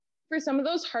for some of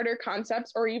those harder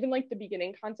concepts, or even like the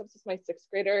beginning concepts with my sixth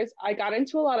graders, I got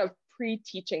into a lot of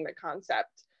pre-teaching the concept.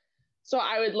 So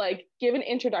I would like give an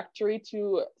introductory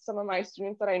to some of my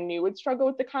students that I knew would struggle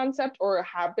with the concept or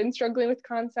have been struggling with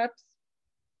concepts,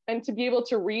 and to be able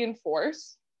to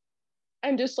reinforce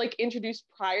and just like introduce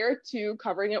prior to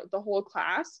covering it with the whole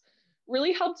class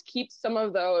really helped keep some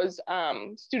of those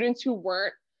students who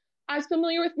weren't as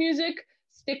familiar with music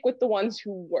stick with the ones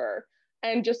who were,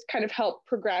 and just kind of help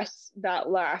progress that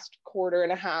last quarter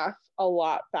and a half a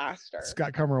lot faster.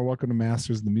 Scott Comer, welcome to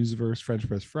Masters of the Musiverse, French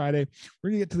Press Friday. We're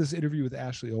going to get to this interview with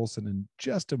Ashley Olsen in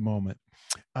just a moment.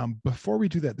 Before we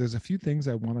do that, there's a few things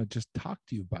I want to just talk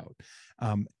to you about.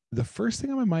 The first thing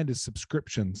on my mind is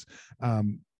subscriptions.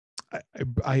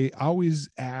 I always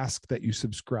ask that you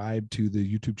subscribe to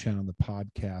the YouTube channel and the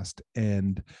podcast,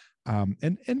 and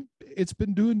it's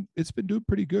been doing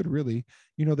pretty good, really.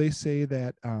 You know, they say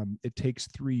that it takes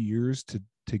 3 years to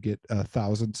get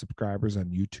 1,000 subscribers on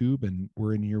YouTube, and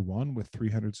we're in year 1 with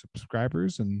 300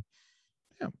 subscribers, and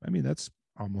yeah, I mean that's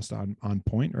almost on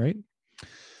point, right?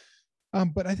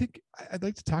 But I think I'd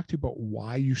like to talk to you about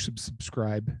why you should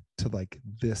subscribe to like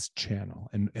this channel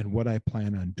and what I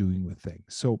plan on doing with things.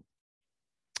 So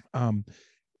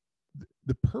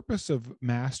the purpose of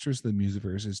Masters of the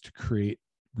Musiverse is to create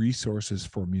resources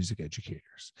for music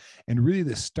educators. And really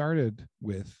this started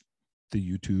with the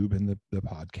YouTube and the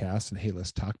podcast, and hey,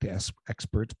 let's talk to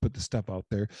experts, put the stuff out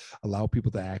there, allow people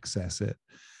to access it.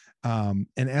 And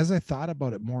as I thought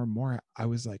about it more and more, I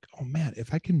was like, oh man,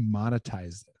 if I can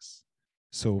monetize this.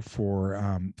 So for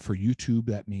YouTube,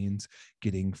 that means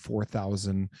getting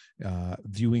 4,000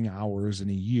 viewing hours in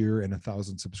a year and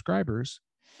 1,000 subscribers.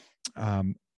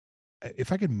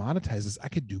 If I could monetize this, I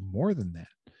could do more than that.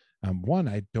 One,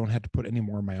 I don't have to put any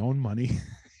more of my own money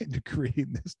into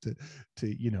creating this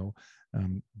to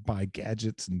buy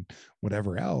gadgets and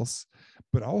whatever else,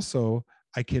 but also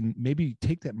I can maybe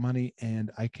take that money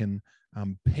and I can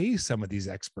pay some of these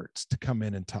experts to come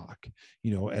in and talk,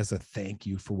 as a thank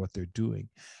you for what they're doing.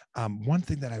 One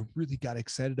thing that I really got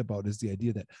excited about is the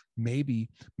idea that maybe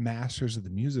Masters of the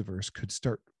Musiverse could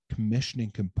start commissioning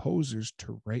composers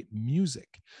to write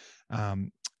music.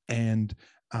 And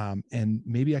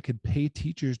maybe I could pay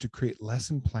teachers to create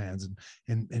lesson plans,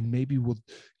 and maybe we'll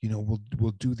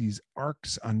do these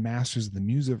arcs on Masters of the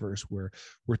Musiverse where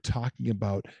we're talking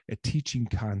about a teaching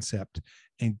concept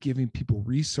and giving people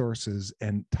resources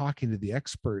and talking to the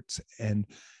experts, and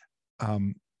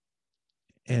the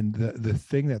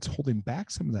thing that's holding back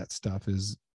some of that stuff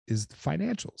is the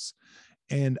financials.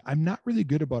 And I'm not really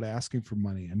good about asking for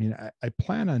money. I mean, I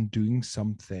plan on doing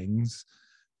some things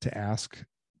to ask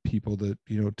people to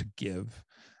give.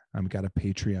 I've got a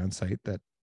Patreon site that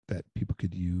people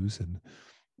could use, and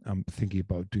I'm thinking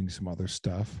about doing some other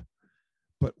stuff.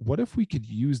 But what if we could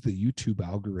use the YouTube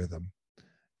algorithm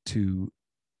to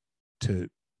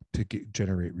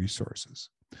generate resources?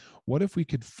 What if we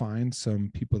could find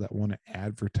some people that want to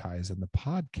advertise on the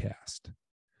podcast,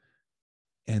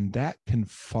 and that can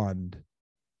fund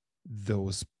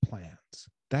those plans?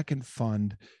 That can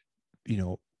fund,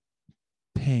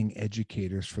 paying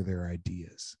educators for their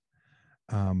ideas.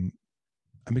 I'm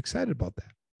excited about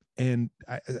that. And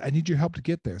I need your help to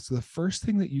get there. So the first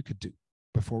thing that you could do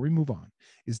before we move on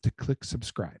is to click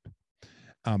subscribe.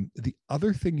 The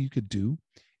other thing you could do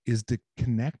is to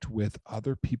connect with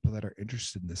other people that are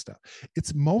interested in this stuff.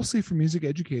 It's mostly for music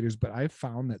educators, but I've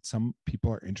found that some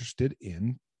people are interested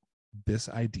in this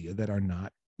idea that are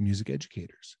not music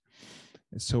educators.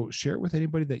 So share it with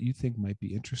anybody that you think might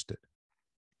be interested.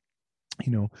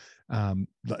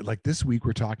 Like this week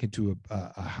we're talking to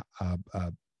a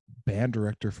band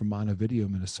director from Montevideo,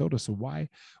 Minnesota. So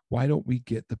why don't we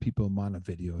get the people in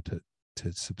Montevideo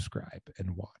to subscribe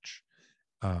and watch?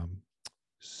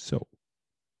 So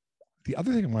the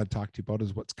other thing I want to talk to you about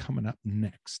is what's coming up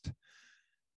next,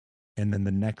 and then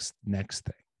the next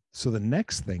thing. So the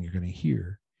next thing you're going to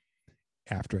hear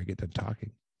after I get done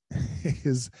talking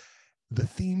is the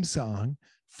theme song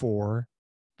for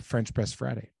French Press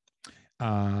Friday.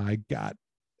 I got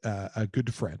a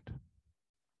good friend.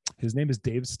 His name is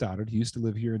Dave Stoddard. He used to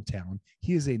live here in town.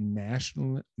 He is a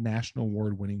national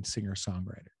award-winning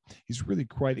singer-songwriter. He's really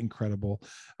quite incredible.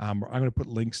 I'm going to put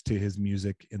links to his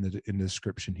music in the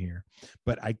description here.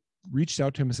 But I reached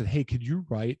out to him and said, "Hey, could you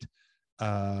write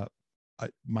my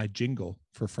jingle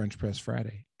for French Press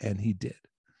Friday?" And he did.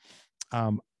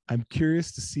 I'm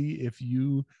curious to see if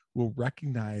you will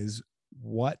recognize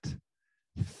what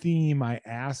theme I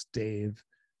asked Dave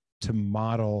to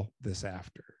model this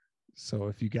after. So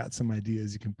if you got some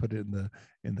ideas, you can put it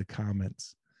in the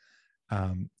comments.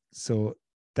 So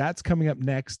that's coming up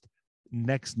next.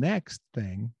 Next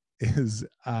thing is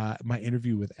my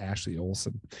interview with Ashley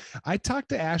Olson. I talked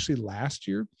to Ashley last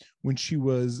year when she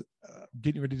was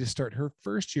getting ready to start her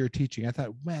first year teaching. I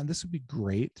thought, man, this would be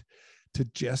great to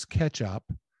just catch up.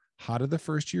 How did the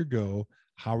first year go?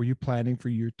 How are you planning for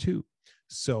year two?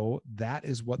 So that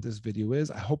is what this video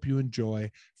is. I hope you enjoy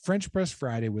French Press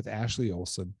Friday with Ashley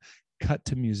Olson, cut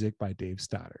to music by Dave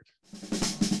Stoddard.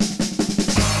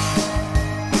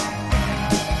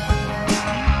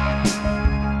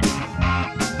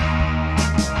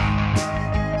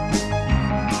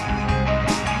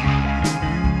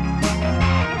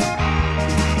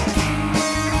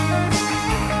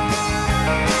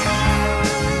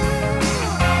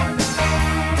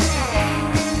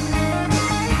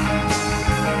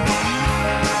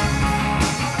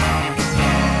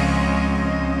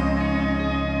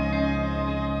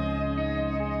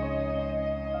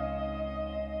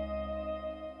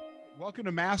 Welcome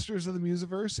to Masters of the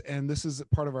Musiverse, and this is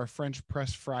part of our French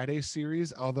Press Friday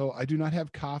series. Although I do not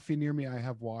have coffee near me, I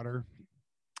have water.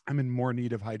 I'm in more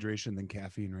need of hydration than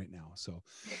caffeine right now. So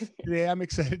today I'm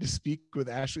excited to speak with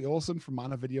Ashley Olson from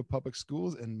Montevideo Public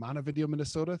Schools in Montevideo,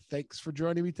 Minnesota. Thanks for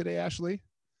joining me today, Ashley.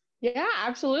 Yeah,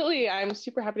 absolutely. I'm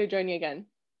super happy to join you again.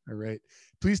 All right.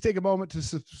 Please take a moment to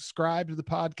subscribe to the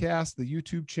podcast, the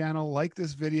YouTube channel, like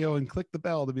this video, and click the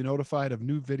bell to be notified of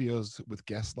new videos with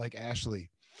guests like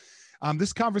Ashley.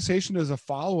 This conversation is a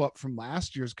follow-up from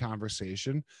last year's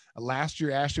conversation. Last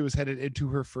year, Ashley was headed into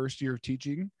her first year of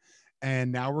teaching,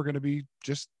 and now we're going to be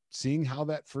just seeing how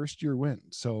that first year went.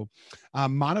 So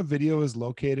Montevideo is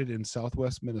located in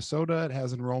Southwest Minnesota. It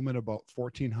has enrollment about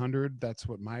 1,400. That's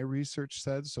what my research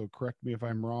said. So correct me if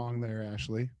I'm wrong there,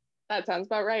 Ashley. That sounds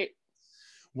about right.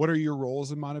 What are your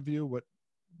roles in Montevideo?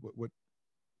 What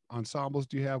ensembles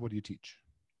do you have? What do you teach?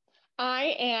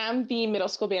 I am the middle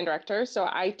school band director. So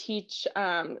I teach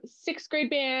sixth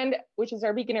grade band, which is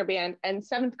our beginner band, and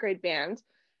seventh grade band.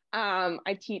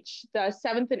 I teach the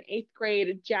seventh and eighth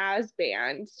grade jazz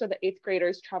band. So the eighth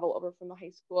graders travel over from the high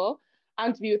school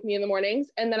to be with me in the mornings.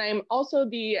 And then I'm also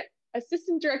the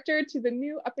assistant director to the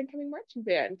new up and coming marching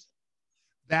band.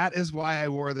 That is why I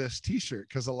wore this t-shirt,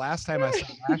 because the last time I saw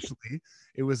Ashley,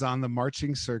 it was on the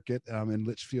marching circuit in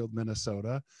Litchfield,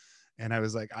 Minnesota. And I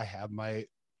was like, I have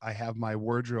my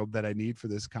wardrobe that I need for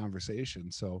this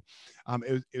conversation. So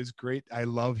it was great. I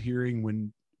love hearing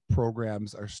when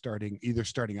programs are starting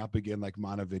up again, like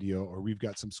Montevideo, or we've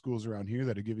got some schools around here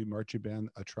that are giving marching band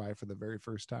a try for the very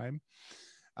first time.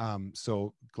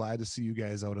 So glad to see you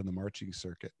guys out on the marching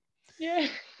circuit. Yeah.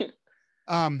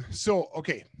 So,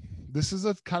 okay, this is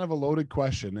a kind of a loaded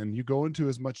question, and you go into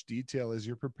as much detail as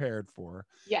you're prepared for.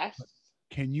 Yes.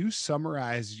 Can you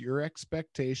summarize your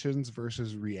expectations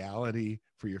versus reality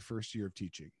for your first year of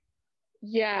teaching?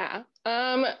 Yeah.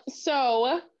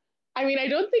 So, I mean, I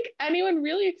don't think anyone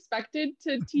really expected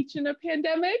to teach in a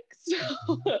pandemic. So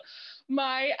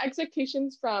my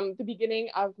expectations from the beginning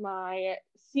of my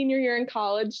senior year in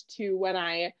college to when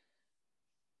I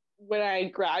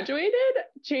graduated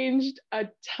changed a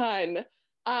ton.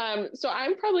 So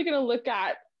I'm probably going to look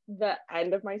at the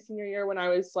end of my senior year when I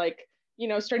was like,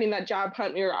 starting that job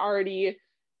hunt. We were already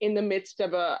in the midst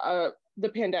of the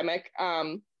pandemic.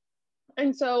 And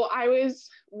so I was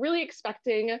really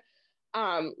expecting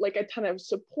like a ton of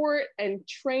support and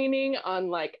training on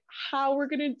like how we're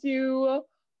going to do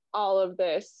all of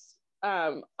this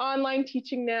online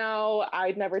teaching now.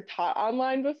 I'd never taught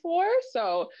online before.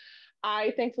 So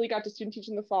I thankfully got to student teach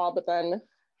in the fall, but then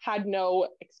had no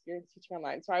experience teaching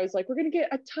online. So I was like, we're going to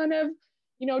get a ton of,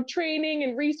 training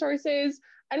and resources.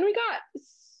 And we got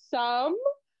some,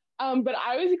 but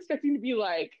I was expecting to be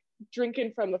like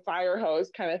drinking from the fire hose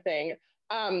kind of thing.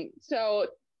 So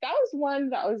that was one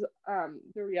that was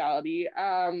the reality.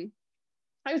 I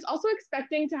was also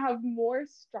expecting to have more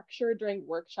structure during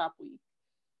workshop week.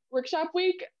 Workshop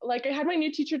week, like I had my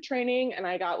new teacher training and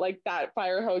I got like that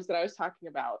fire hose that I was talking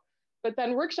about. But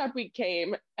then workshop week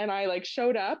came and I like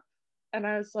showed up and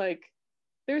I was like,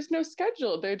 there's no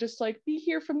schedule. They're just like, be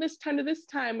here from this time to this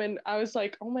time. And I was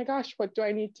like, oh my gosh, what do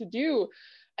I need to do?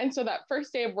 And so that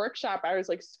first day of workshop, I was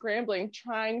like scrambling,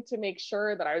 trying to make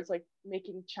sure that I was like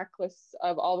making checklists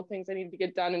of all the things I needed to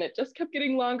get done. And it just kept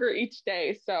getting longer each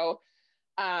day. So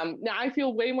now I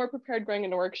feel way more prepared going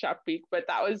into workshop week, but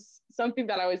that was something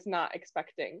that I was not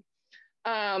expecting.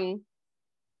 I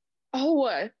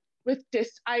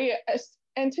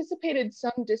anticipated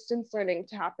some distance learning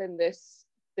to happen this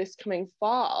coming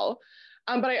fall.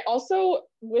 But I also,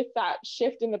 with that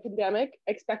shift in the pandemic,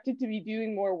 expected to be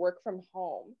doing more work from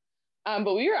home.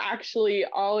 But we were actually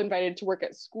all invited to work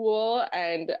at school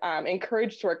and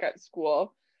encouraged to work at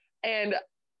school. And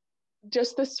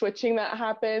just the switching that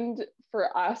happened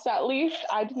for us, at least,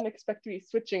 I didn't expect to be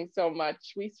switching so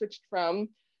much. We switched from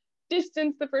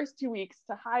distance the first 2 weeks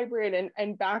to hybrid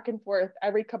and back and forth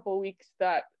every couple of weeks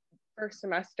that first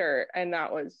semester. And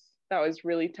that was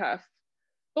really tough.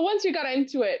 But once we got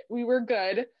into it, we were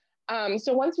good.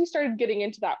 So once we started getting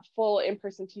into that full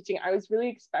in-person teaching, I was really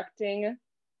expecting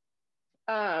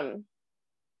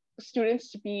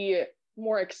students to be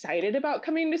more excited about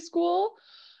coming to school.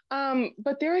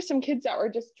 But there were some kids that were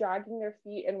just dragging their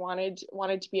feet and wanted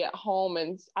to be at home.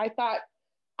 And I thought,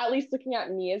 at least looking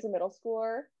at me as a middle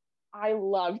schooler, I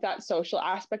loved that social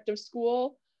aspect of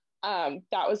school.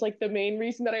 That was like the main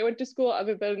reason that I went to school,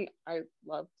 other than I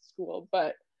loved school.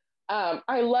 But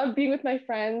I love being with my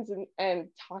friends and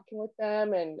talking with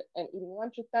them and eating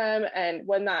lunch with them. And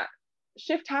when that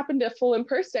shift happened to full in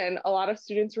person, a lot of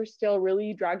students were still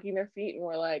really dragging their feet and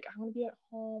were like, I want to be at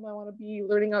home. I want to be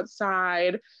learning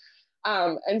outside.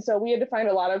 And so we had to find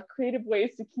a lot of creative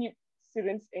ways to keep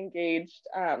students engaged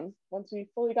once we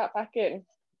fully got back in.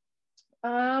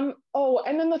 And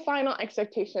then the final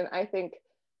expectation, I think,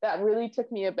 that really took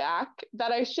me aback,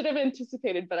 that I should have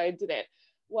anticipated, but I didn't,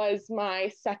 was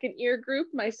my second year group,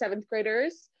 my 7th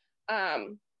graders.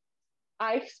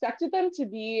 I expected them to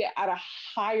be at a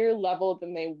higher level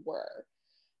than they were.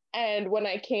 And when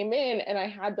I came in and I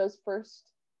had those first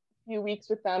few weeks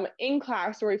with them in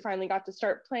class where we finally got to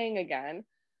start playing again,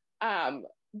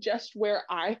 just where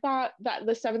I thought that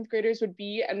the 7th graders would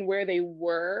be and where they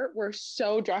were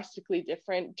so drastically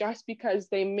different, just because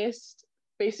they missed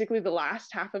basically the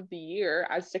last half of the year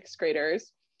as 6th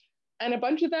graders. And a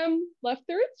bunch of them left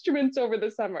their instruments over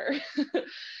the summer.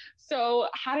 So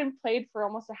hadn't played for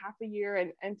almost a half a year,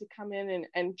 and to come in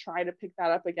and try to pick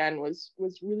that up again was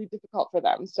really difficult for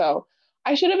them. So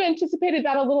I should have anticipated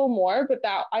that a little more, but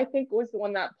that, I think, was the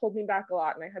one that pulled me back a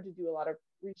lot. And I had to do a lot of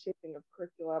reshaping of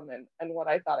curriculum and what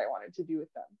I thought I wanted to do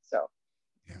with them. So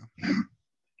Yeah.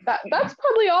 That's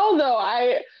probably all, though.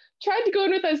 I tried to go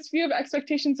in with as few of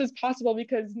expectations as possible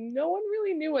because no one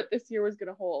really knew what this year was going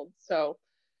to hold. So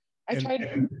I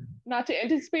tried not to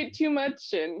anticipate too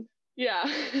much, and yeah.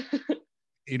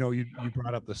 You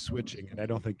brought up the switching, and I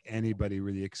don't think anybody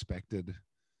really expected.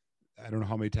 I don't know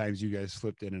how many times you guys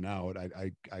slipped in and out.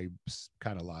 I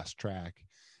kind of lost track,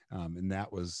 and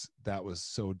that was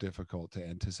so difficult to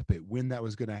anticipate when that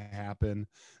was going to happen.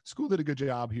 School did a good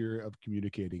job here of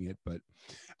communicating it, but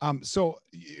so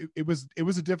it was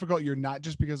a difficult year, not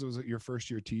just because it was your first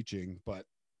year teaching, but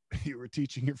you were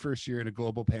teaching your first year in a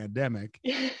global pandemic.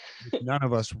 None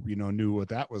of us, knew what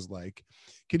that was like.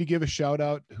 Can you give a shout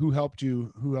out? Who helped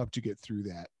you get through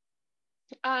that?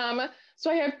 So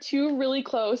I have 2 really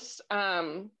close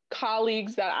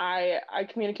colleagues that I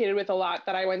communicated with a lot,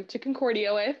 that I went to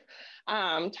Concordia with,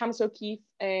 Thomas O'Keefe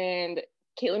and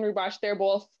Caitlin Rubosh. They're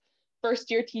both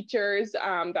first year teachers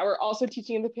that were also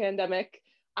teaching in the pandemic.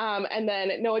 And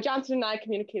then Noah Johnson and I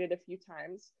communicated a few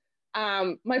times.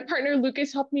 My partner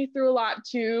Lucas helped me through a lot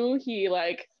too. He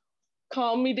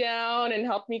calmed me down and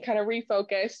helped me kind of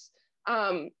refocus.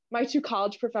 My 2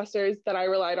 college professors that I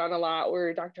relied on a lot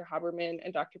were Dr. Haberman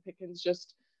and Dr. Pickens,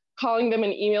 just calling them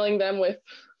and emailing them with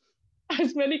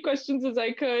as many questions as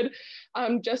I could,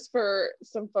 just for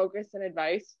some focus and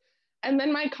advice. And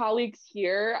then my colleagues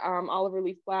here, Oliver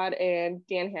Leafblad and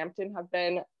Dan Hampton, have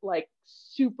been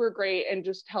super great and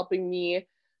just helping me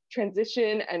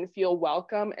transition and feel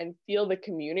welcome and feel the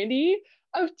community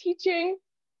of teaching,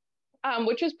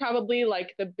 which was probably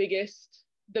the biggest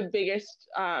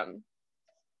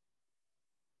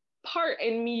part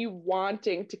in me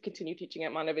wanting to continue teaching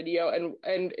at Montevideo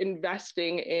and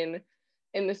investing in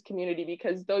this community,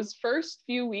 because those first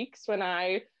few weeks when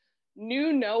I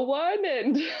knew no one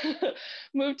and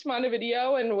moved to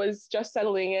Montevideo and was just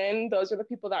settling in, those are the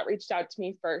people that reached out to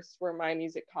me first, were my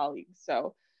music colleagues.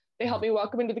 So they helped me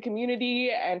welcome into the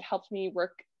community and helped me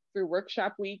work through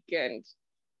workshop week. And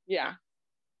yeah,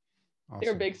 awesome.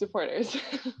 They're big supporters.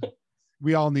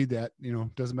 We all need that,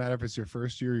 doesn't matter if it's your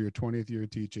first year or your 20th year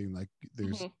of teaching,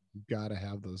 there's you've got to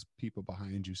have those people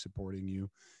behind you, supporting you,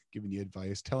 giving you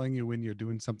advice, telling you when you're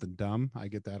doing something dumb. I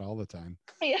get that all the time.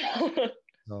 Yeah.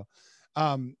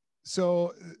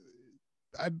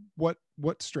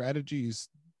 What strategies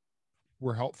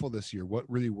were helpful this year? What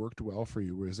really worked well for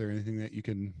you? Was there anything that you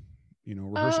can,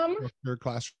 rehearsal structure,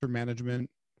 classroom management?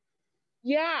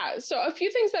 Yeah, so a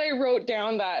few things that I wrote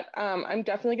down that I'm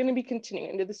definitely going to be continuing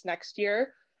into this next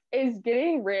year is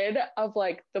getting rid of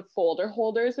the folder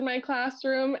holders in my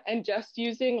classroom and just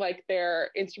using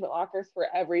their instrument lockers for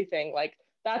everything.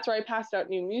 That's where I passed out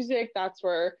new music. That's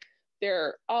where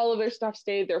all of their stuff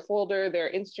stayed, their folder, their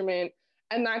instrument.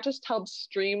 And that just helps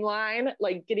streamline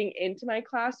like getting into my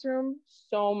classroom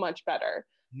so much better.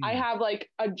 I Hmm. have like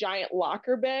a giant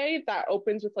locker bay that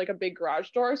opens with like a big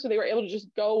garage door. So they were able to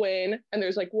just go in and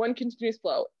there's like one continuous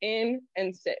flow in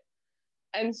and sit.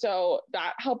 And so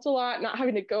that helped a lot, not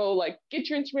having to go like get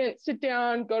your instrument, sit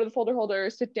down, go to the folder holder,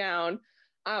 sit down.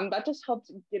 That just helped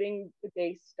getting the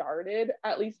day started,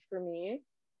 at least for me.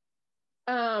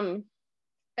 Um,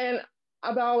 and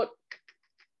about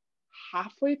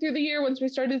halfway through the year, once we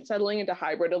started settling into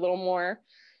hybrid a little more,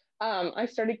 I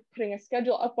started putting a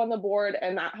schedule up on the board,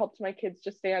 and that helped my kids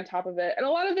just stay on top of it. And a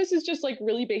lot of this is just like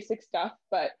really basic stuff,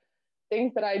 but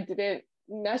things that I didn't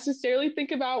necessarily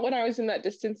think about when I was in that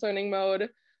distance learning mode.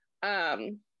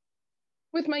 Um,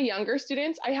 with my younger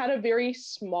students, I had a very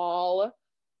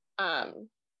um,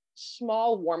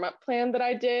 small warm up plan that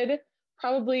I did,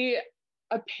 probably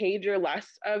a page or less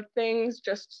of things,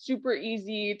 just super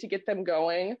easy to get them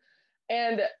going.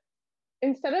 And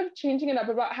instead of changing it up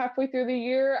about halfway through the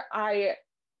year,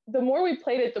 the more we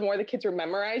played it, the more the kids were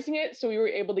memorizing it. So we were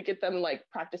able to get them like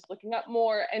practice looking up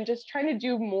more and just trying to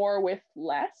do more with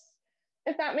less,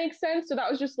 if that makes sense. So that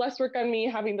was just less work on me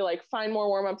having to like find more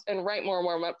warm-ups and write more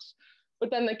warm-ups. But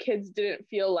then the kids didn't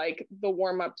feel like the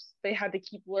warm-ups they had to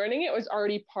keep learning. It was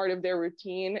already part of their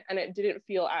routine and it didn't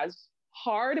feel as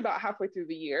hard about halfway through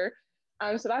the year.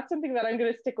 So that's something that I'm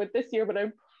going to stick with this year, but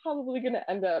I'm probably going to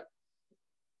end up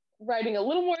writing a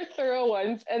little more thorough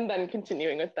ones and then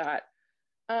continuing with that.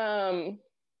 Um,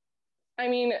 I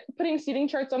mean, putting seating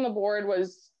charts on the board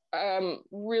was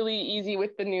really easy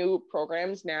with the new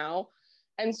programs now.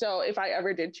 And so if I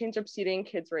ever did change up seating,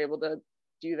 kids were able to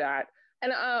do that.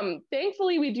 And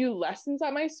thankfully, we do lessons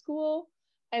at my school.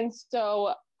 And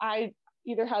so I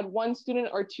either had one student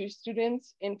or two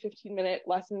students in 15-minute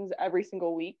lessons every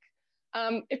single week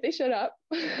if they showed up.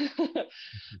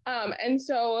 And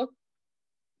so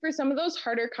for some of those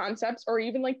harder concepts or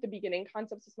even like the beginning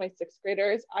concepts with my sixth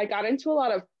graders, I got into a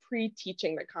lot of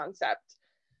pre-teaching the concept.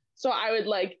 So I would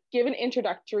like give an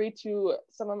introductory to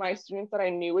some of my students that I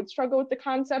knew would struggle with the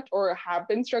concept or have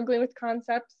been struggling with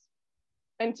concepts,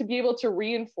 and to be able to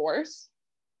reinforce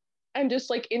and just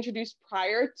like introduce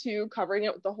prior to covering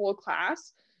it with the whole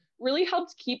class really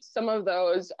helped keep some of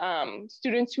those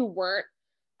students who weren't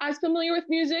as familiar with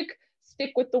music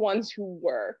stick with the ones who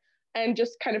were, and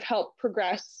just kind of help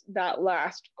progress that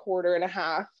last quarter and a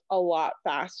half a lot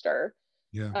faster.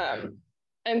 Yeah.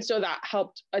 And so that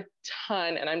helped a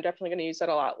ton, and I'm definitely going to use that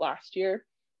a lot last year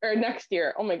or next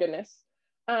year. Oh my goodness.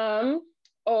 Um,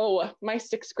 oh, my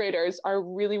sixth graders are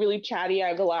really, really chatty. I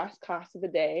have the last class of the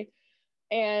day.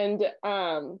 And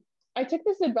I took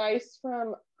this advice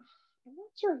from, I'm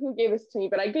not sure who gave this to me,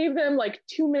 but I gave them like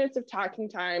 2 minutes of talking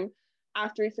time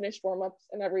after we finished warm-ups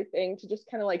and everything to just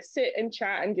kind of like sit and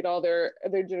chat and get all their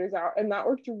jitters out. And that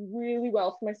worked really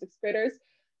well for my sixth graders.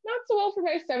 Not so well for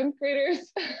my seventh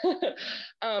graders,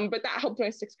 but that helped my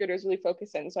sixth graders really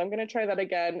focus in. So I'm going to try that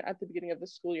again at the beginning of the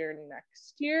school year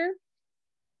next year.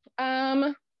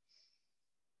 Um,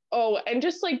 oh, and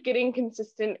just like getting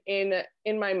consistent in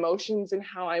my motions and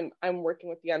how I'm working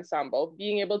with the ensemble,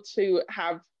 being able to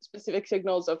have specific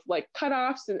signals of like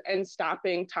cutoffs and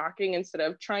stopping talking instead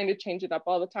of trying to change it up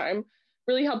all the time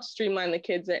really helped streamline the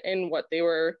kids in what they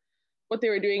were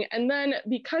doing. And then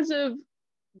because of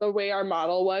the way our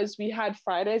model was, we had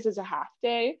Fridays as a half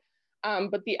day,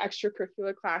 but the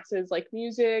extracurricular classes like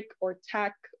music or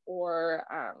tech or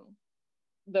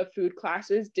the food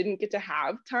classes didn't get to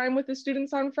have time with the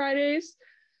students on Fridays.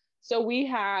 So we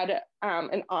had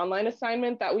an online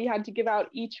assignment that we had to give out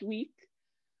each week.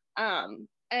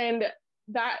 And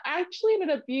that actually ended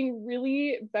up being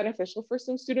really beneficial for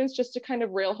some students just to kind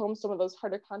of rail home some of those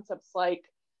harder concepts like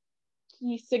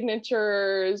key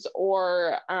signatures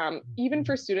or even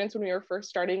for students when we were first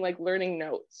starting, like learning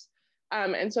notes.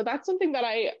 And so that's something that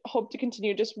I hope to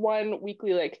continue, just one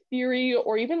weekly like theory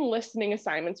or even listening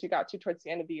assignments we got to towards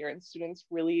the end of the year, and students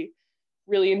really,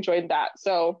 really enjoyed that.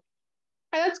 So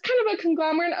that's kind of a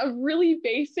conglomerate of really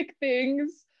basic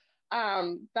things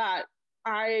that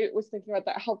I was thinking about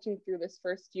that helped me through this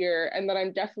first year and that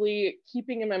I'm definitely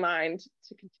keeping in my mind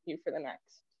to continue for the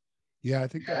next. Yeah, I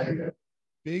think the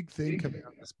big thing coming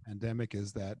out of this pandemic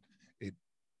is that it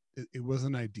it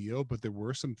wasn't ideal, but there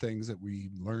were some things that we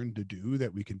learned to do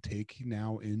that we can take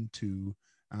now into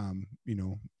you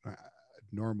know,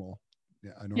 normal,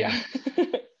 yeah, a normal.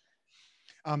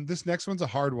 Yeah. This next one's a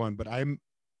hard one, but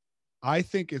I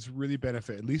think it's really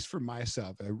benefit, at least for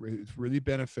myself. It's really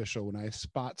beneficial when I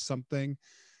spot something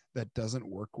that doesn't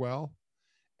work well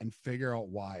and figure out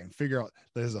why, and figure out,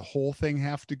 does the whole thing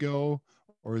have to go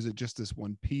or is it just this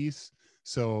one piece?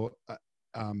 So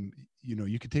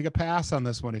you could take a pass on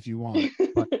this one if you want,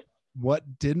 but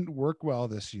what didn't work well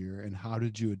this year and how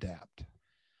did you adapt?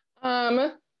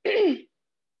 Um,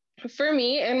 for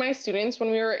me and my students,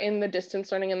 when we were in the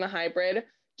distance learning and the hybrid,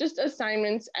 just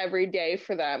assignments every day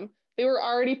for them. They were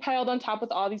already piled on top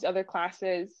with all these other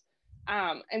classes.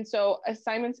 And so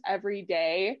assignments every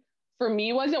day for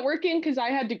me wasn't working because I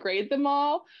had to grade them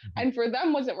all. And for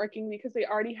them wasn't working because they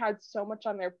already had so much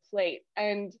on their plate.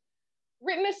 And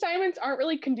written assignments aren't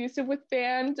really conducive with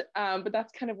band, but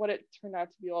that's kind of what it turned out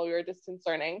to be while we were distance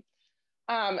learning.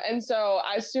 And so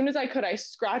as soon as I could, I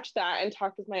scratched that and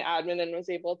talked with my admin and was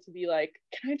able to be like,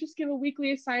 can I just give a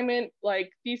weekly assignment?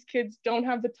 Like, these kids don't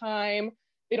have the time,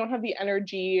 they don't have the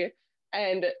energy,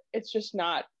 and it's just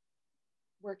not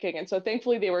working. And so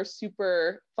thankfully they were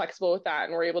super flexible with that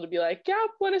and were able to be like, yeah,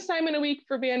 one assignment a week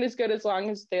for band is good as long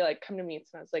as they like come to meets.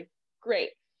 And I was like,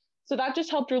 great. So that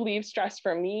just helped relieve stress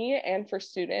for me and for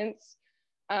students.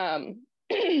 The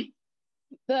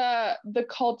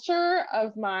culture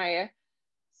of my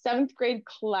 7th grade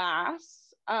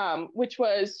class, which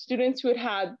was students who had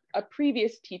had a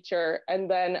previous teacher, and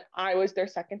then I was their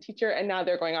second teacher, and now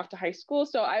they're going off to high school.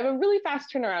 So I have a really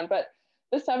fast turnaround, but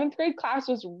the 7th grade class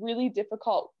was really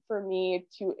difficult for me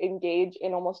to engage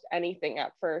in almost anything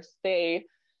at first. They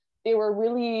were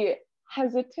really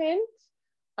hesitant,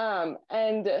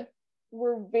 and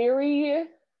were very,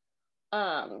 a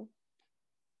lot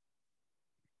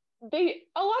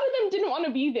of them didn't want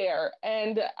to be there,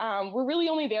 and we're really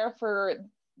only there for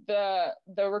the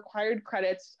required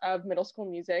credits of middle school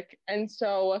music. And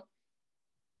so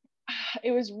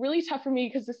it was really tough for me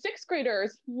because the 6th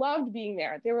graders loved being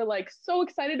there. They were like so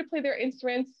excited to play their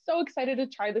instruments, so excited to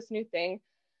try this new thing.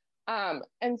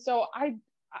 And so I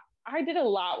did a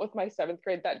lot with my 7th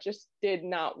grade that just did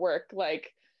not work,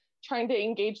 like trying to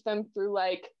engage them through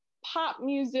like pop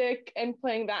music and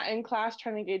playing that in class,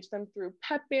 trying to engage them through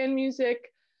pep band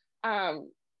music,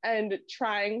 and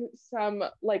trying some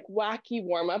like wacky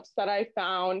warm-ups that I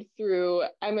found through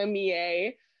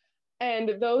MMEA.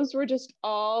 And those were just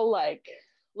all like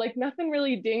nothing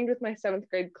really dinged with my 7th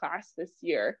grade class this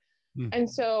year. And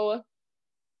so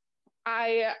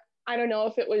I don't know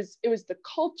if it was the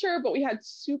culture, but we had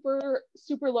super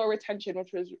low retention,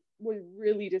 which was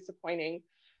really disappointing.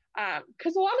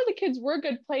 Because a lot of the kids were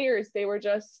good players. They were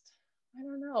just, I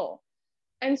don't know.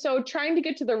 And so trying to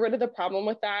get to the root of the problem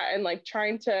with that and like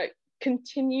trying to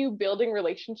continue building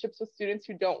relationships with students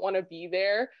who don't want to be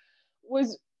there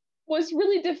was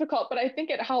really difficult, but I think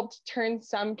it helped turn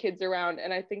some kids around.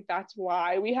 And I think that's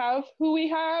why we have who we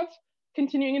have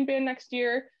continuing in band next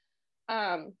year.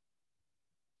 And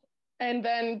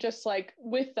then just like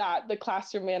with that, the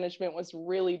classroom management was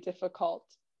really difficult.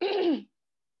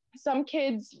 Some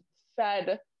kids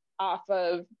fed off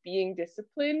of being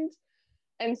disciplined.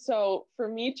 And so for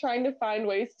me, trying to find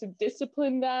ways to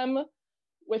discipline them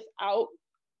without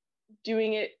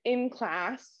doing it in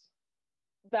class,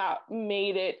 that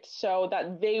made it so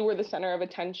that they were the center of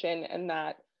attention, and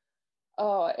that,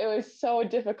 it was so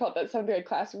difficult. That 7th grade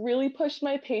class really pushed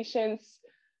my patience,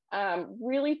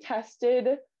 really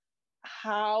tested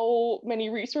how many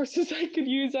resources I could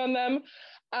use on them.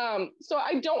 So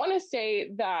I don't want to say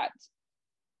that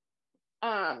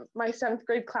my 7th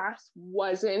grade class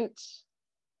wasn't,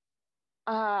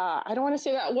 I don't want to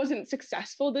say that it wasn't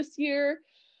successful this year,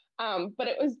 but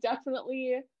it was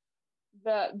definitely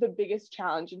the biggest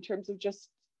challenge in terms of just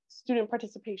student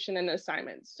participation and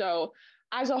assignments. So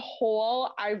as a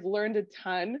whole, I've learned a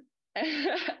ton,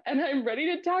 and I'm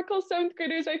ready to tackle 7th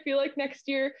graders, I feel like, next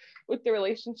year with the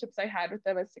relationships I had with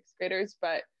them as 6th graders.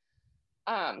 But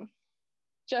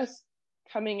just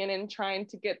coming in and trying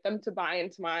to get them to buy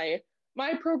into my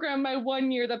program, my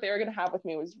 1 year that they were going to have with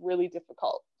me, was really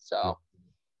difficult. So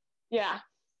yeah.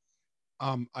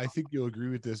 I think you'll agree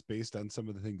with this based on some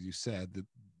of the things you said. That,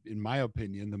 in my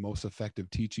opinion, the most effective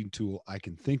teaching tool I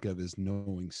can think of is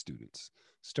knowing students,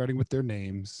 starting with their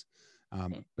names,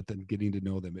 but then getting to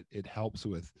know them. It helps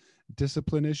with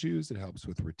discipline issues. It helps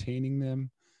with retaining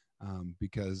them,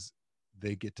 because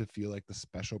they get to feel like the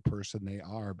special person they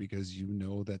are, because you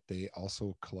know that they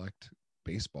also collect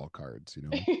baseball cards,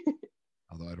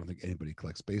 although I don't think anybody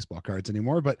collects baseball cards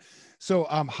anymore. But so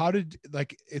how did,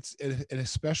 like, it's an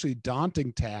especially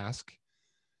daunting task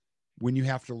when you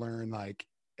have to learn like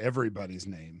everybody's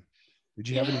name. Did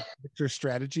you have any extra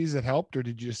strategies that helped, or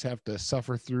did you just have to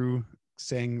suffer through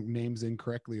saying names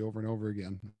incorrectly over and over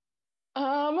again?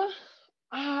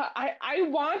 I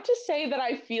want to say that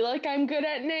I feel like I'm good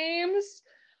at names.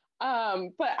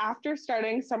 But after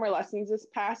starting summer lessons this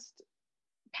past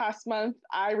month,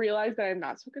 I realized that I'm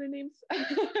not so good at names.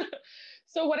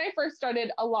 So when I first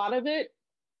started, a lot of it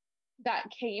that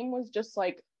came was just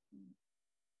like,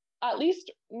 at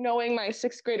least knowing my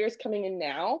sixth graders coming in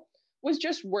now, was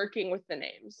just working with the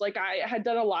names. Like I had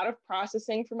done a lot of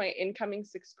processing for my incoming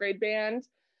sixth grade band,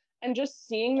 and just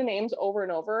seeing the names over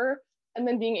and over and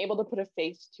then being able to put a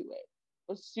face to it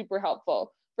was super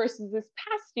helpful. Versus this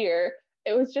past year,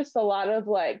 it was just a lot of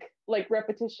like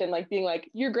repetition, like being like,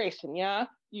 you're Grayson, yeah,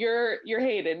 you're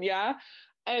Hayden, yeah.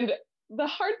 And the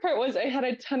hard part was I had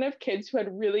a ton of kids who had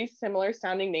really similar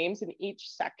sounding names in each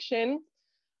section.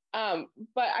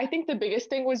 But I think the biggest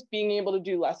thing was being able to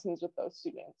do lessons with those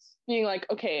students, being like,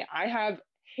 okay, I have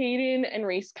Hayden and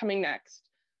Reese coming next,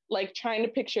 like trying to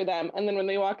picture them. And then when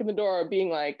they walk in the door, being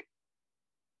like,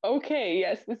 okay,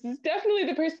 yes, this is definitely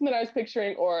the person that I was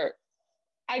picturing, or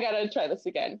I gotta try this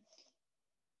again.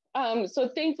 So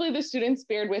thankfully the students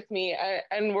bared with me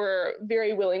and were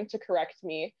very willing to correct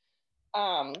me.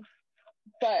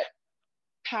 But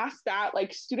past that,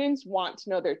 like students want to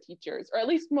know their teachers, or at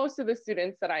least most of the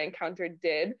students that I encountered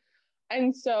did.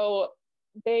 And so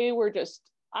they were just,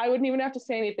 I wouldn't even have to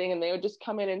say anything and they would just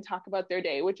come in and talk about their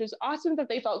day, which was awesome that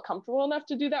they felt comfortable enough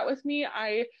to do that with me.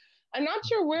 I'm not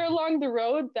sure where along the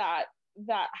road that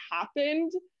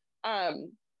happened.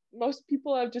 Most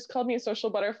people have just called me a social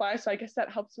butterfly, so I guess that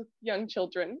helps with young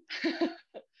children.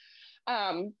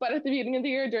 But at the beginning of the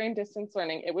year during distance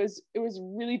learning, it was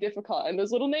really difficult, and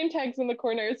those little name tags in the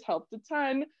corners helped a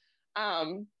ton.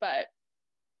 But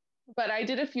I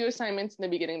did a few assignments in the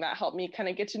beginning that helped me kind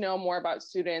of get to know more about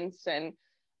students and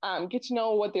get to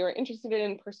know what they were interested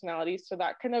in personalities. So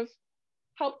that kind of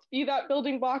helped be that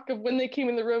building block of when they came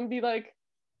in the room, be like,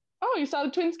 oh, you saw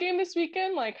the Twins game this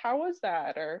weekend? Like, how was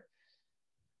that? Or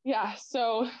yeah,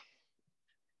 so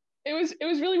it was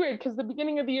really weird because the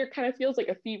beginning of the year kind of feels like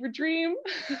a fever dream.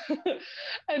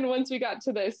 And once we got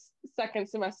to this second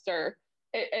semester,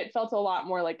 it felt a lot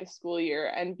more like a school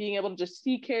year, and being able to just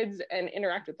see kids and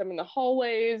interact with them in the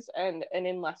hallways and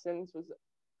in lessons was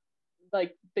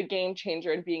like the game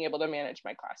changer in being able to manage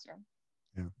my classroom.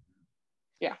 Yeah.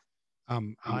 Yeah.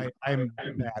 I'm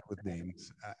bad with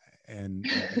names,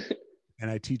 and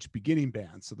I teach beginning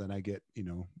bands. So then I get,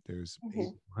 there's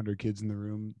 800 kids in the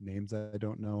room, names I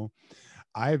don't know.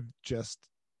 I just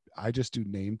do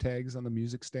name tags on the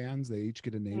music stands. They each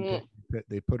get a name tag.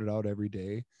 They put it out every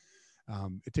day.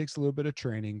 It takes a little bit of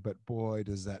training, but boy,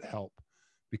 does that help,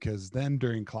 because then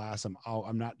during class,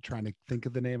 I'm not trying to think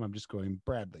of the name. I'm just going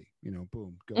Bradley,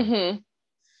 boom, go.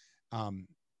 And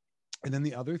then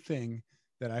the other thing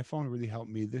that I found really helped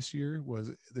me this year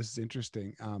was, this is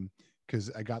interesting,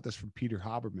 because I got this from Peter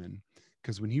Haberman,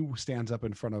 because when he stands up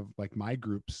in front of like my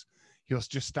groups, he'll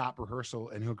just stop rehearsal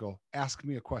and he'll go, ask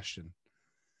me a question.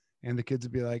 And the kids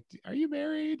would be like, are you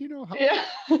married? Yeah.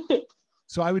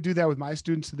 So I would do that with my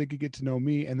students so they could get to know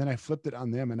me. And then I flipped it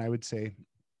on them and I would say,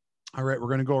 all right, we're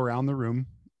going to go around the room.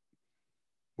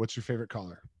 What's your favorite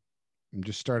color? And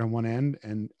just start on one end,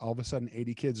 and all of a sudden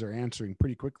 80 kids are answering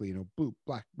pretty quickly, boop,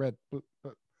 black, red, boop,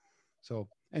 boop. So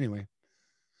anyway,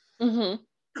 this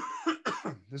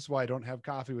is why I don't have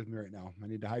coffee with me right now. I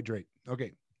need to hydrate.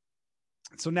 Okay.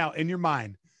 So now in your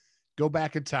mind, go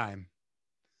back in time,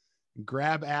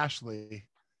 grab Ashley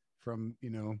from,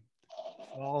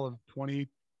 fall of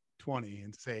 2020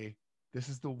 and say, this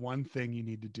is the one thing you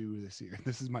need to do this year.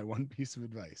 This is my one piece of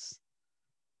advice.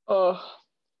 Oh,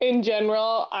 in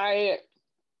general, I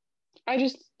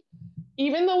just,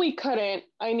 even though we couldn't,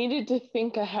 I needed to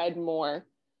think ahead more.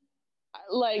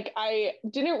 Like, I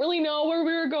didn't really know where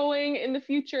we were going in the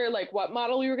future, like what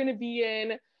model we were going to be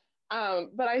in.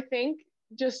 But I think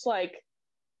just like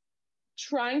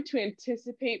trying to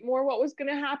anticipate more what was going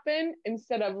to happen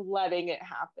instead of letting it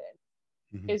happen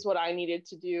is what I needed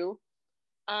to do.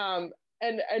 And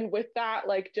with that,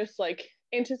 like just like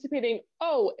anticipating,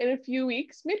 oh, in a few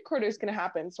weeks, mid-quarter is going to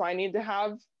happen. So I need to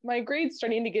have my grades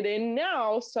starting to get in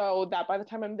now, so that by the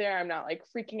time I'm there, I'm not like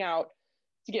freaking out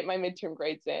to get my midterm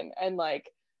grades in, and like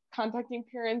contacting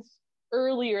parents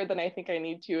earlier than I think I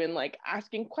need to, and like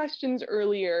asking questions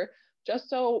earlier, just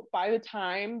so by the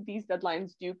time these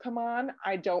deadlines do come on,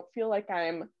 I don't feel like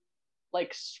I'm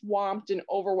like swamped and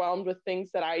overwhelmed with things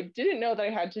that I didn't know that I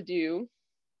had to do.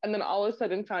 And then all of a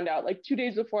sudden found out like 2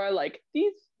 days before, like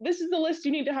this is the list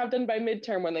you need to have done by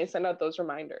midterm when they send out those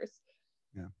reminders.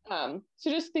 Yeah. So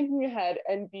just thinking ahead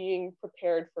and being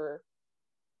prepared for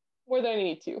more than I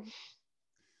need to.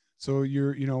 So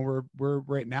we're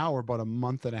right now, we're about a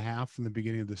month and a half from the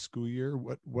beginning of the school year.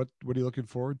 What are you looking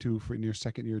forward to for in your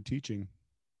second year of teaching?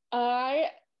 I'm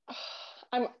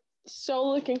so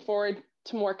looking forward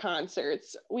to more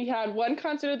concerts. We had one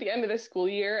concert at the end of the school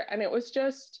year, and it was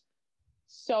just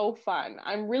so fun.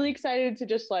 I'm really excited to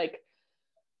just like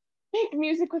make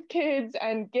music with kids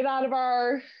and get out of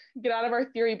our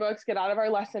theory books, get out of our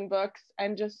lesson books,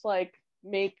 and just like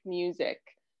make music.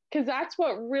 Because that's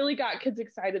what really got kids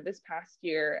excited this past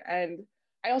year. And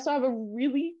I also have a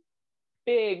really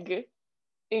big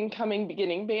incoming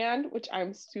beginning band, which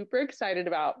I'm super excited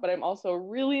about, but I'm also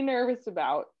really nervous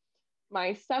about.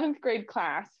 My 7th grade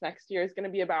class next year is going to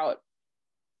be about,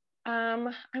 I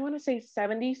want to say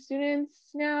 70 students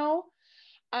now.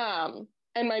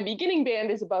 And my beginning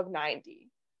band is above 90.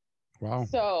 Wow.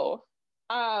 So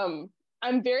I'm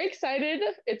very excited.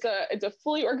 It's a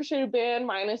fully orchestrated band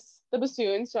minus the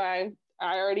bassoon. So I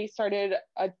already started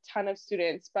a ton of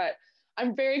students, but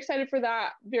I'm very excited for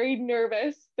that. Very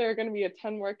nervous. There are going to be a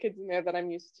ton more kids in there than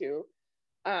I'm used to.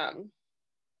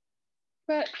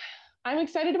 But I'm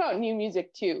excited about new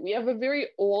music too. We have a very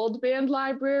old band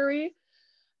library.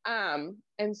 And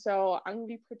so I'm going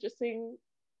to be purchasing,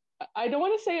 I don't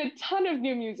want to say a ton of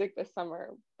new music this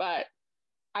summer, but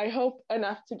I hope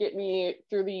enough to get me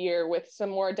through the year with some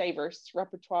more diverse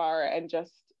repertoire and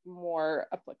just more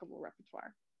applicable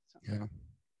repertoire. So. Yeah.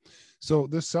 So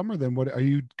this summer, then, what are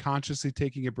you consciously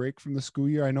taking a break from the school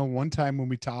year? I know one time when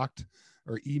we talked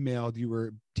or emailed, you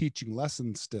were teaching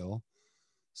lessons still.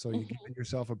 So you giving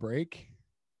yourself a break?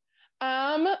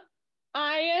 I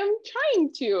am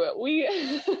trying to.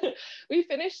 We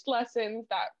finished lessons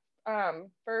that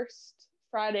first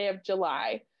Friday of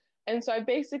July. And so I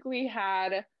basically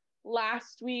had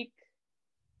last week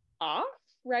off,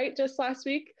 right? Just last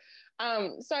week.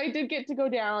 So I did get to go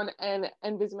down and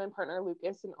visit my partner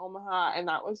Lucas in Omaha, and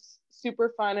that was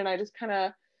super fun. And I just kind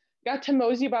of got to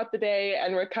mosey about the day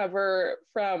and recover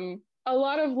from a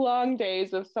lot of long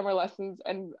days of summer lessons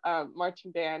and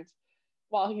marching band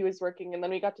while he was working. And then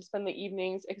we got to spend the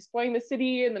evenings exploring the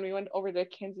city, and then we went over to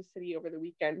Kansas City over the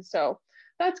weekend. So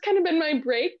that's kind of been my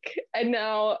break. And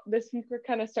now this week we're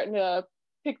kind of starting to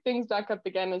pick things back up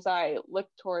again as I look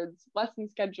towards lesson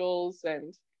schedules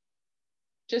and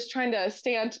just trying to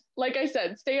like I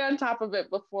said, stay on top of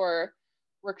it before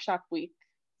workshop week.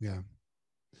 Yeah.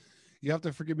 You have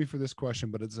to forgive me for this question,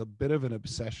 but it's a bit of an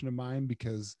obsession of mine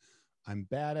because I'm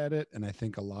bad at it. And I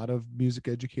think a lot of music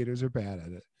educators are bad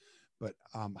at it. But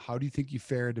how do you think you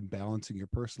fared in balancing your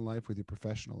personal life with your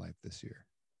professional life this year?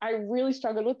 I really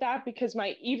struggled with that because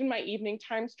my evening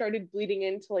time started bleeding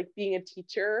into like being a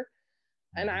teacher,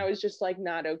 and I was just like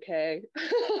not okay.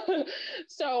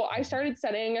 So I started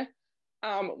setting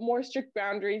more strict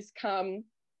boundaries come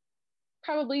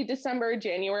probably December,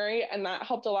 January, and that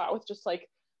helped a lot with just like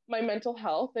my mental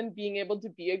health and being able to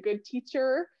be a good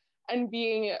teacher and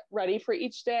being ready for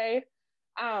each day.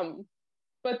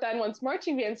 But then once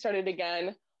marching band started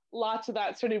again, lots of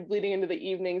that started bleeding into the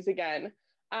evenings again,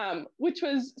 which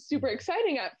was super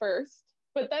exciting at first.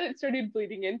 But then it started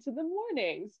bleeding into the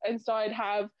mornings. And so I'd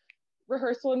have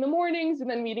rehearsal in the mornings and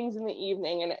then meetings in the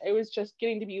evening. And it was just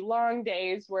getting to be long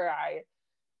days where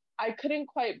I couldn't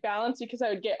quite balance because I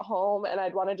would get home and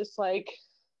I'd want to just like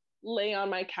lay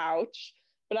on my couch.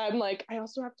 But I'm like, I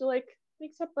also have to like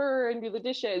make supper and do the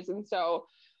dishes. And so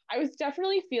I was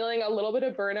definitely feeling a little bit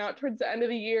of burnout towards the end of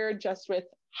the year, just with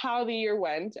how the year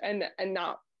went and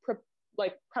not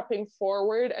prepping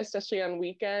forward, especially on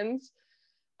weekends.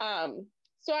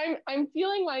 So I'm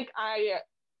feeling like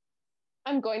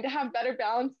I'm going to have better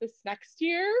balance this next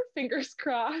year, fingers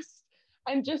crossed,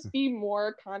 and just be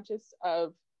more conscious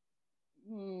of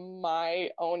my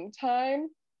own time.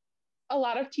 A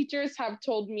lot of teachers have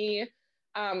told me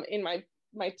in my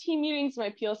team meetings, my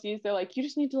PLCs, they're like, you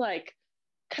just need to like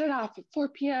cut it off at 4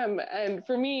 p.m. And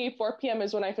for me, 4 p.m.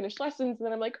 is when I finish lessons. And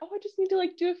then I'm like, oh, I just need to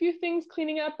like do a few things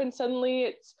cleaning up. And suddenly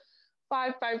it's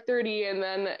 5:30, and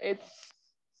then it's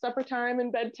supper time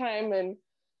and bedtime. And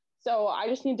so I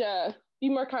just need to be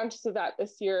more conscious of that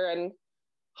this year and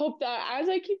hope that as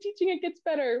I keep teaching, it gets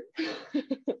better.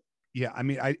 Yeah, I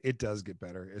mean, it does get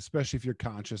better, especially if you're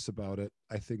conscious about it.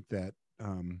 I think that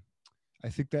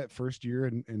first year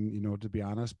and you know, to be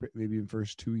honest, maybe in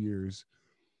first 2 years,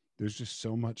 there's just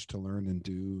so much to learn and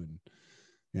do. And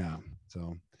yeah,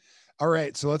 so all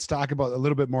right, so let's talk about a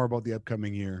little bit more about the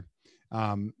upcoming year.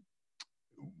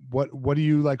 What do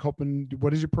you like hoping? What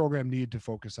does your program need to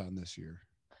focus on this year?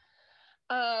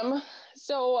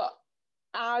 So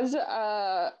as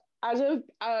a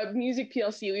music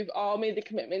PLC, we've all made the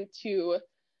commitment to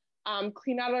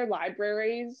clean out our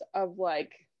libraries of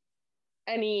like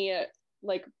any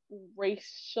like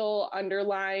racial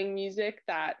underlying music,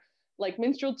 that like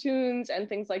minstrel tunes and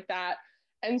things like that.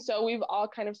 And so we've all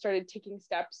kind of started taking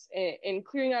steps in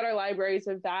clearing out our libraries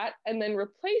of that, and then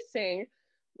replacing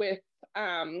with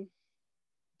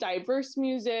diverse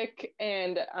music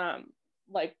and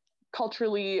like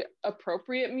culturally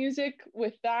appropriate music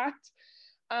with that.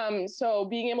 So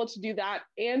being able to do that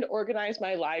and organize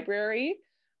my library,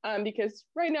 because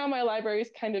right now my library is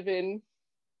kind of in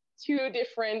two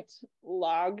different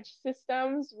logged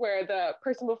systems where the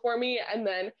person before me and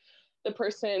then the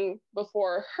person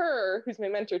before her, who's my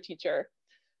mentor teacher.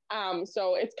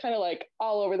 So it's kind of like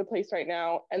all over the place right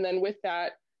now. And then with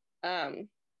that,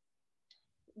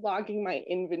 logging my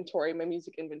inventory, my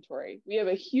music inventory. We have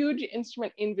a huge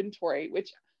instrument inventory,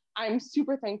 which I'm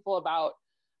super thankful about,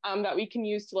 that we can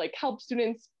use to like help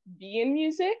students be in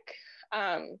music,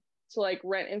 to like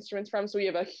rent instruments from. So we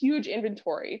have a huge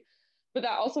inventory, but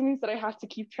that also means that I have to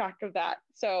keep track of that.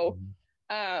 So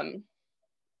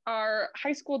our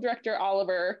high school director,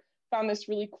 Oliver, found this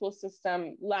really cool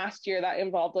system last year that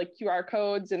involved like QR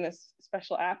codes in this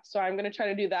special app. So I'm going to try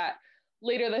to do that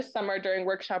later this summer during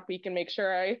workshop week and make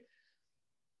sure I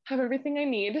have everything I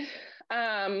need.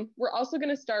 We're also going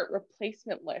to start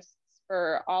replacement lists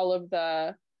for all of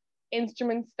the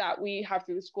instruments that we have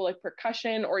through the school, like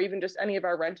percussion or even just any of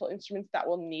our rental instruments that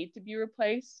will need to be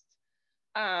replaced.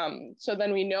 So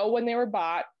then we know when they were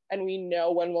bought and we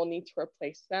know when we'll need to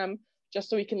replace them, just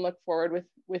so we can look forward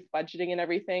with budgeting and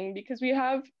everything, because we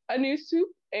have a new soup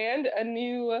and a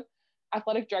new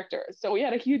athletic director. So we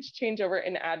had a huge changeover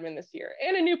in admin this year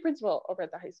and a new principal over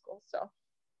at the high school. So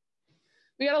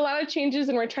we got a lot of changes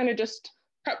and we're trying to just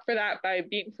prep for that by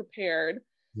being prepared.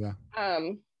 Yeah.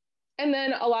 And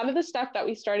then a lot of the stuff that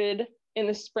we started in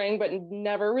the spring but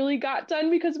never really got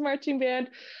done because of marching band,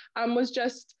 was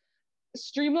just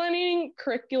streamlining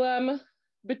curriculum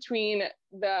between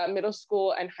the middle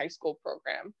school and high school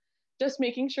program. Just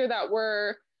making sure that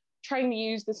we're trying to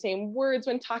use the same words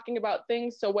when talking about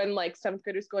things. So when like 7th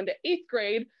graders go into 8th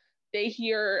grade, they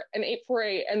hear an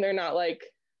 848 and they're not like,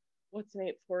 what's an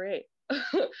 848?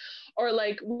 Or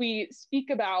like we speak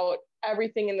about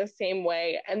everything in the same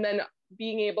way, and then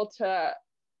being able to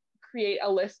create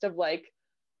a list of like,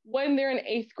 when they're an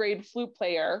 8th grade flute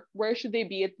player, where should they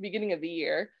be at the beginning of the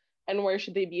year and where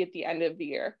should they be at the end of the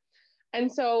year?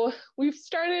 And so we've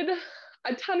started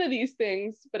a ton of these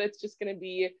things, but it's just going to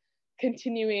be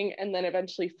continuing and then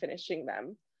eventually finishing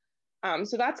them.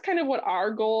 So that's kind of what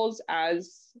our goals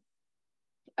as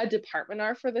a department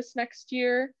are for this next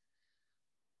year.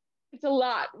 It's a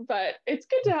lot, but it's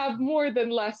good to have more than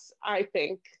less, I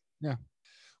think. Yeah.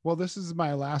 Well, this is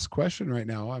my last question right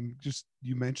now.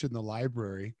 You mentioned the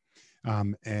library.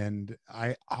 And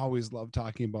I always love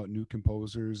talking about new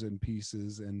composers and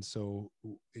pieces. And so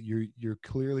you're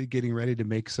clearly getting ready to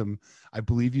make some, I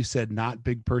believe you said not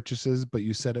big purchases, but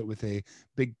you said it with a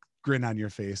big grin on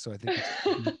your face. So I think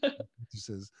it's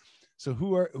purchases. So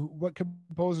what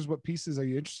composers, what pieces are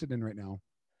you interested in right now?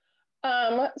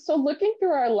 So looking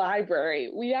through our library,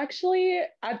 we actually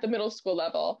at the middle school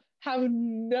level have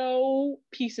no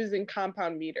pieces in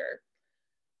compound meter.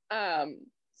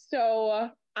 So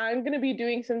I'm going to be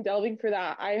doing some delving for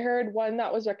that. I heard one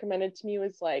that was recommended to me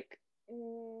was like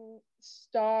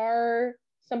Star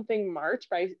something March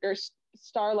or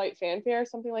Starlight Fanfare,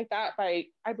 something like that by,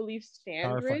 I believe,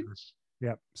 Sandridge.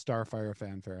 Yep, Starfire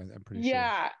Fanfare, I'm pretty sure.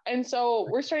 Yeah, and so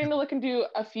we're starting to look into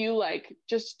a few like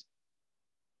just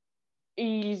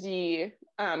easy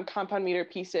compound meter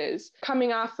pieces.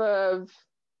 Coming off of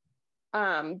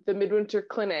the Midwinter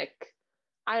Clinic,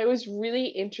 I was really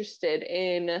interested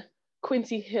in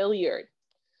Quincy Hilliard.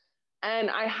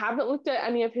 And I haven't looked at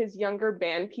any of his younger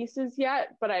band pieces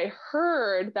yet, but I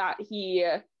heard that he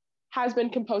has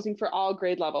been composing for all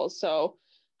grade levels. So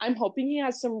I'm hoping he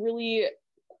has some really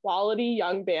quality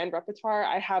young band repertoire.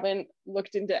 I haven't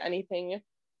looked into anything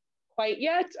quite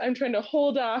yet. I'm trying to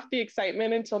hold off the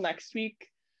excitement until next week.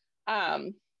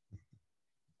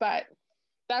 But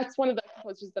that's one of the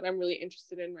composers that I'm really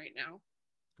interested in right now.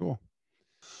 Cool.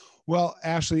 Well,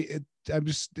 Ashley,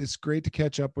 it's great to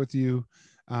catch up with you.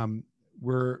 I'm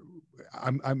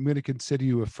going to consider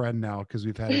you a friend now because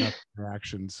we've had enough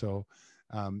interaction. So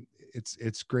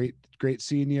it's great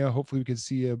seeing you. Hopefully we can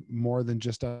see you more than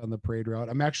just on the parade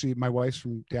route. My wife's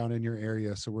from down in your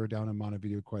area, so we're down in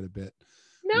Montevideo quite a bit.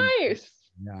 Nice.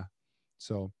 Yeah.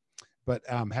 So, but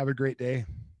have a great day.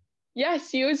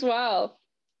 Yes, you as well.